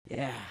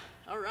Yeah.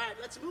 All right,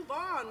 let's move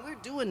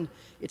on.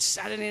 It's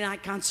Saturday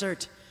Night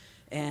Concert,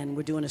 and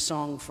we're doing a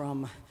song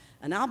from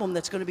an album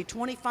that's going to be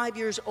 25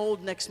 years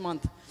old next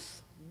month.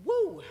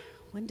 Woo!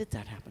 When did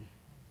that happen?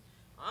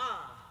 Come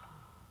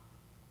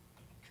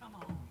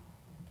on. Hold on.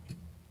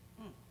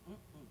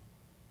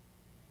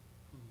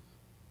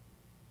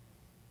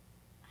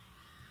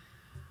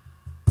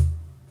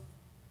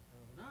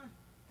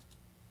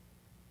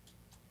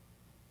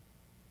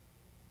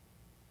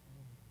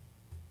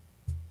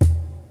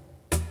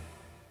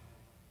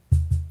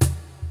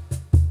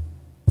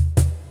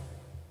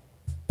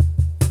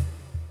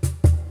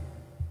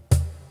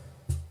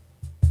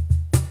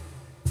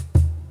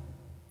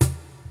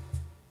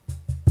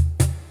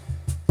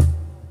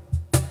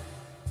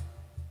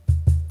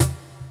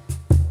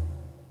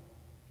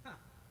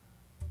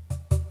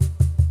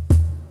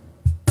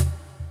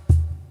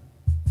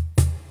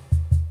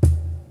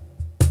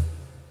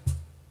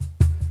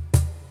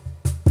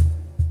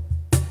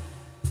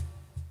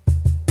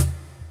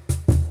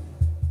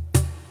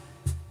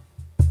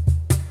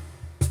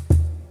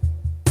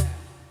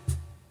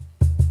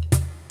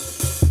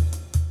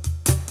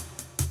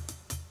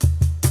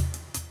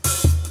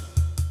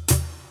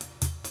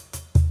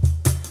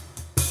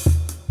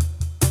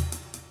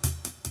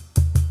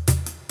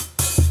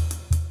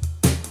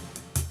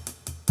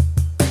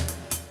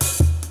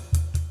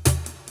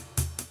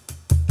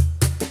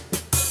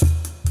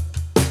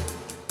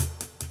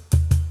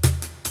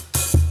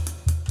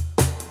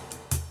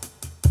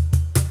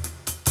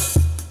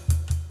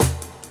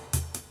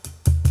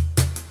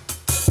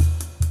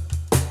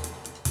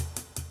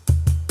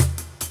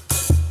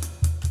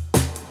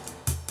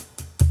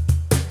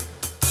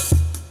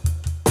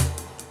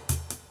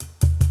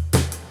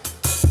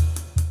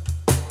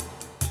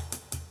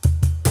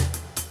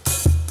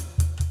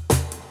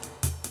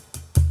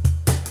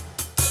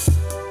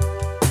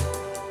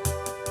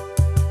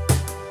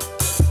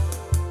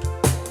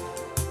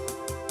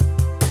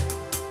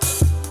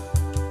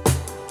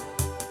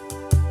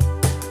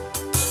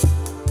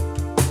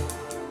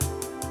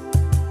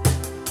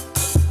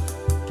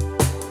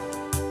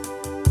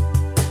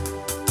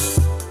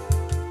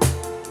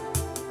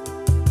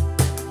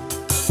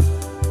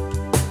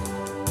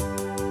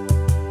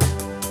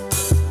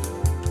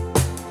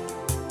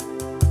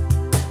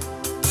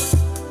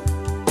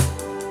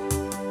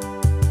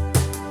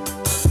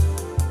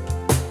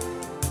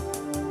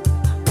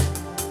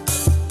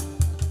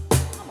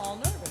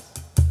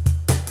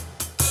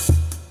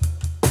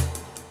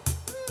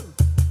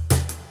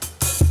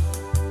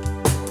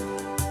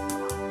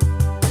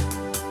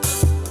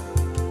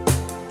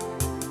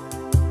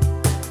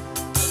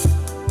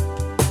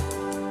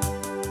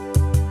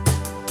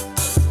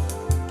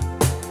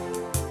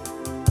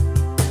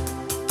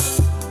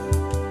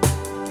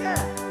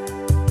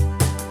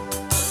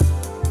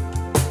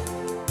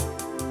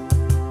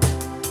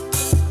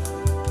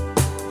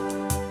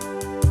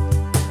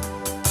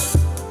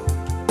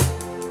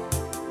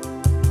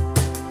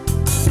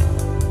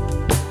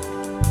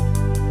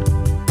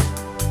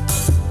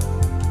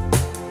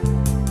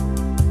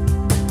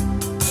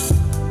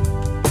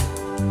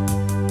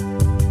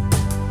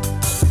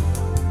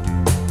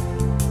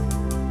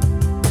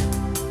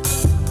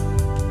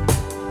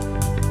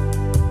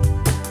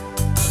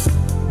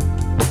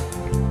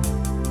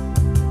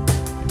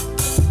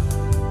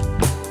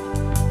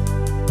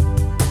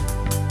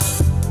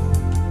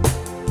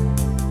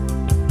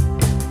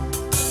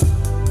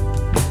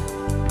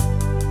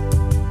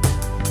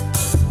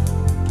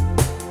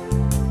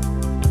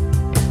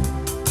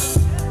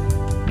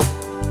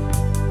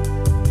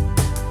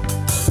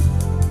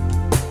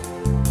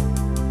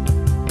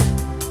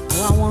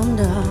 I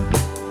wonder,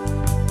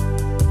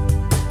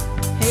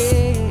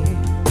 hey,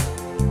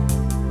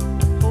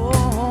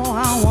 oh,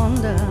 I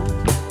wonder,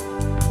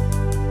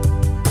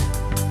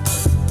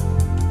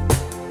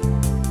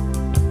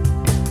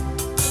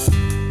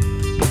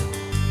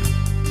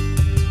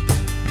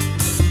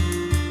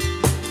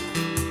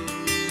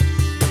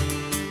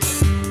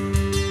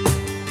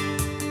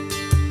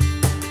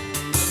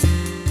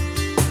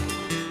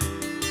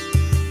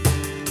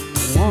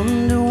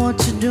 wonder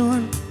what you're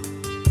doing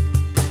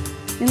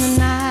in the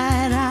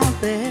night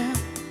out there.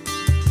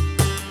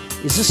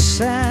 Is a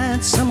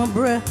sad summer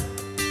breath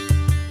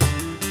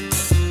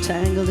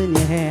tangled in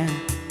your hair?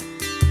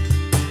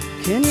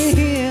 Can you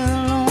hear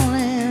the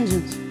lonely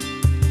engines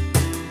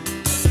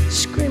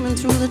screaming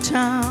through the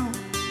town?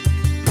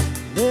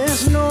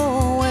 There's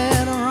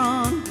nowhere to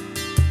run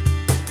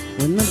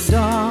when the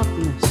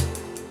darkness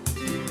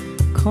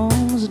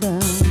comes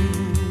down.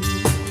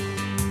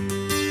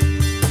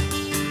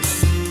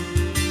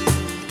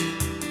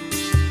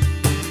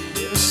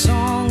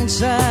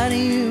 Inside of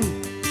you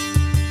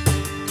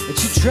that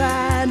you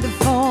tried to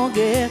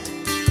forget,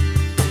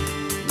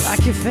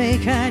 like your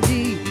fake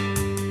ID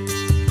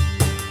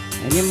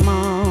and your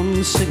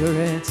mom's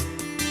cigarettes.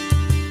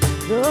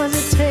 Does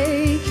it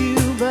take you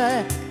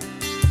back?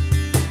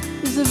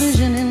 Is the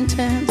vision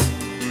intense?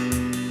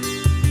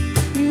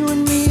 You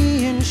and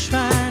me in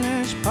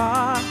Shriners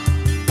Park,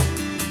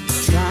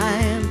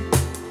 trying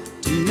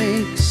to make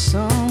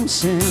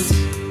sense.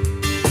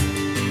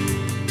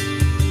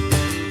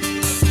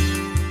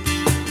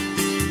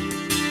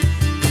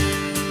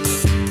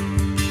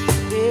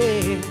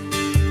 Yeah.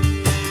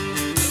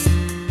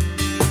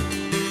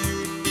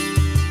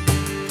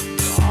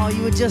 Oh,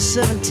 you were just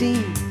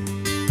 17,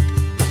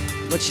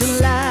 but your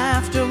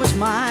laughter was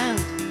mine.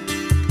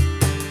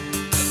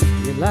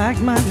 You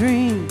liked my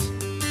dreams,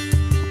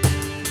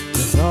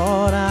 you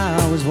thought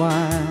I was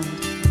wild.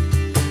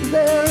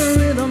 There's a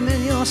rhythm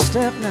in your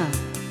step now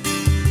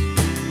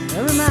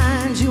that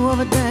reminds you of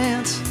a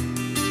dance.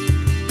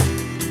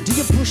 Do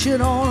you push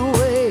it all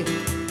away?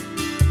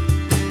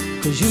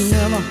 'Cause you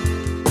never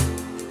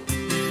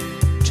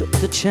took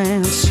the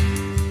chance.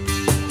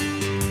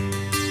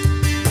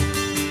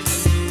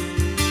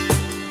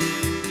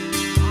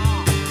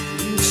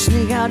 You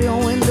sneak out your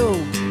window.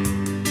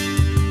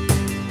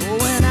 Oh,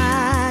 when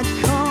I'd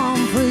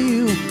come for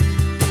you,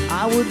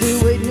 I would be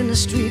waiting in the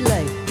street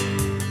light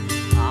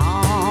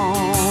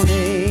on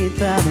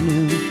 8th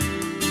Avenue.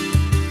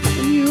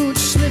 And you'd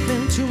slip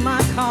into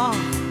my car.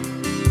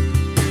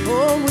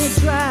 Oh, we'd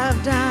drive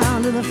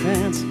down to the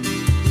fence,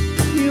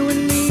 you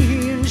and me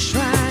in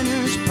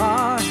Shriners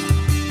Park,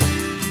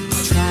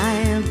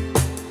 trying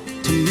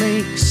to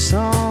make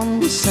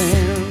some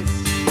sense.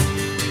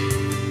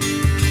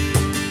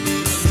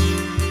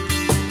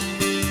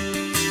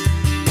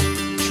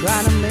 Try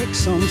to make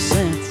some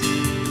sense.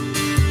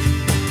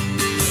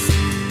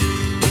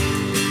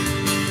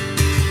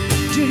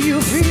 Do you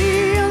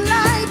feel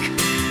like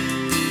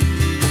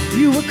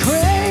you were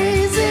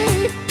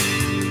crazy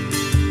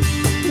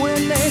when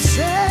they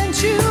sent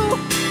you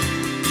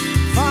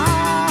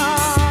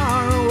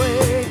far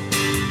away?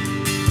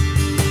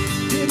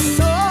 Did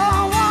no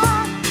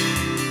one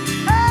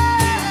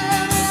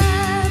have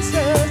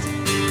answers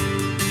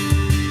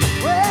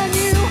when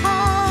you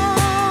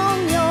hung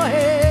your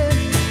head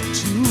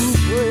to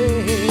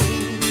pray?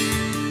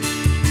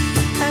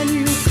 And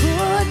you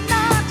could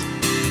not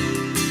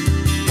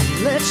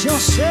let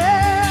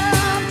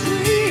yourself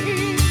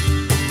dream.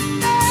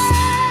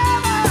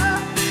 Never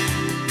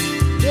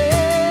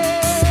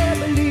dare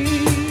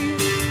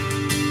believe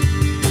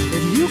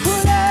that you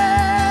could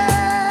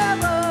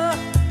ever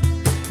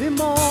be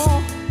more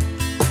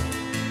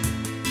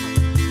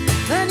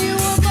than you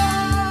were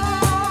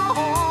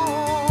born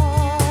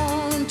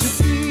to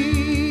be.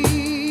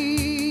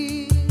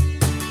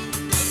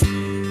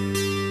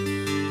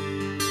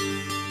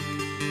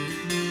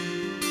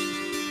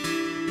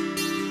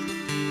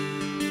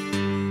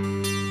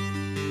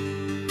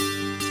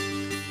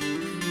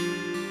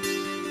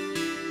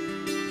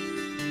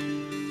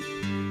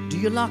 Do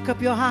you lock up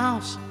your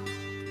house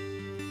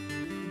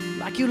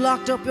like you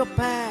locked up your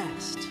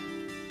past?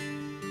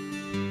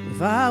 If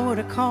I were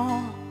to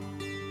call,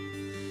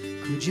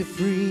 could you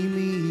free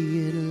me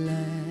at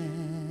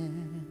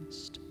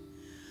last?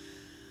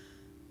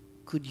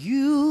 Could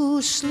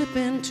you slip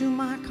into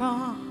my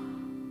car?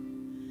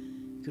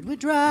 Could we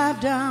drive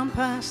down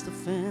past the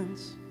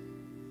fence,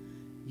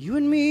 you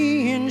and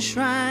me in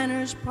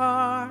Shriners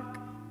Park,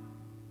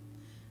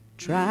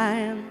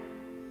 trying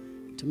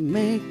to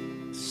make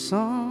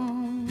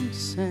some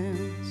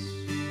sense?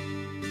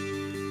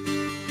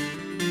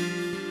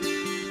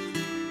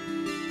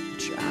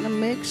 Trying to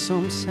make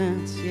some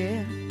sense,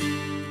 yeah.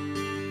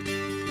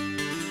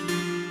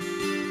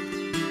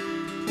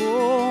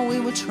 Oh, we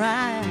were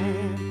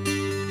trying.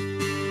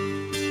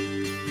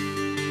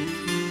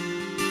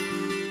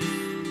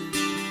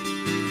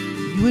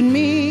 You and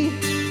me,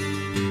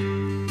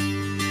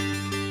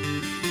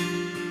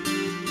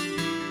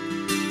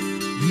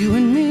 you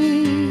and me.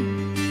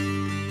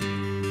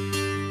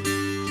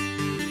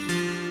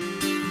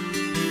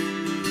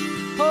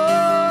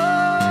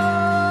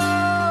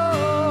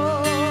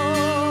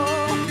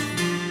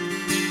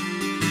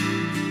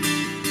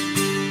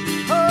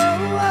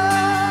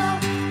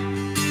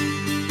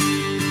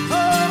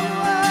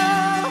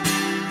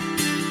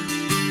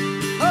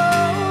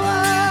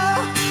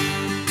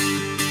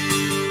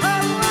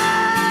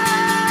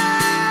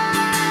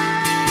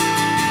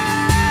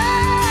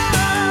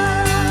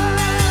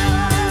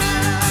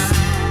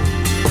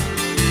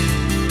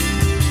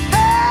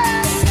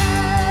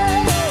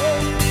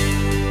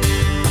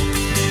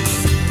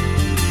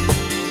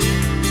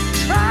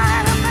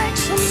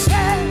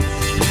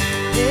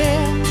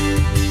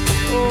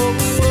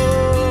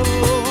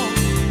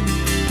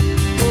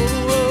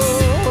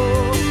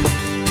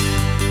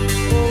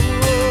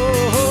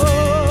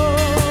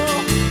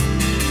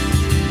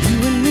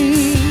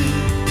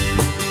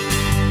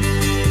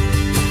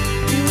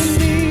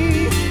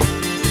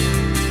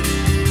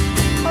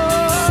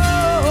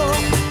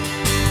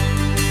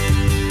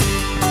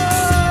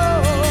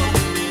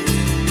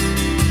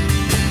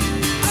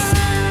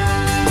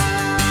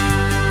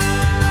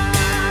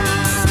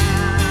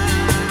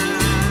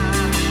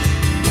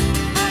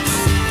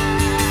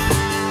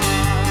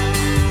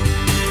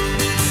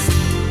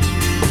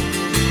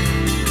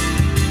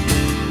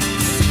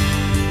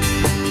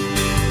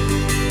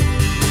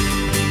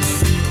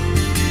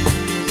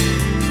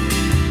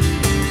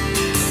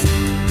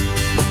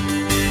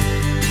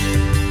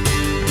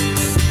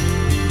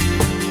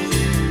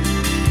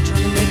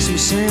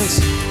 sense.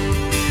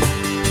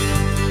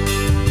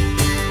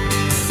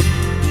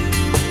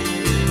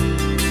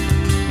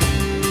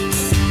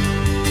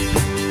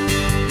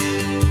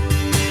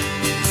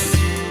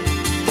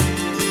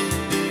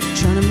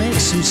 Trying to make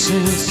some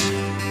sense.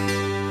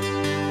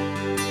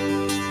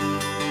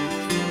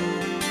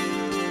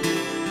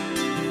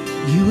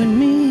 You and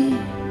me,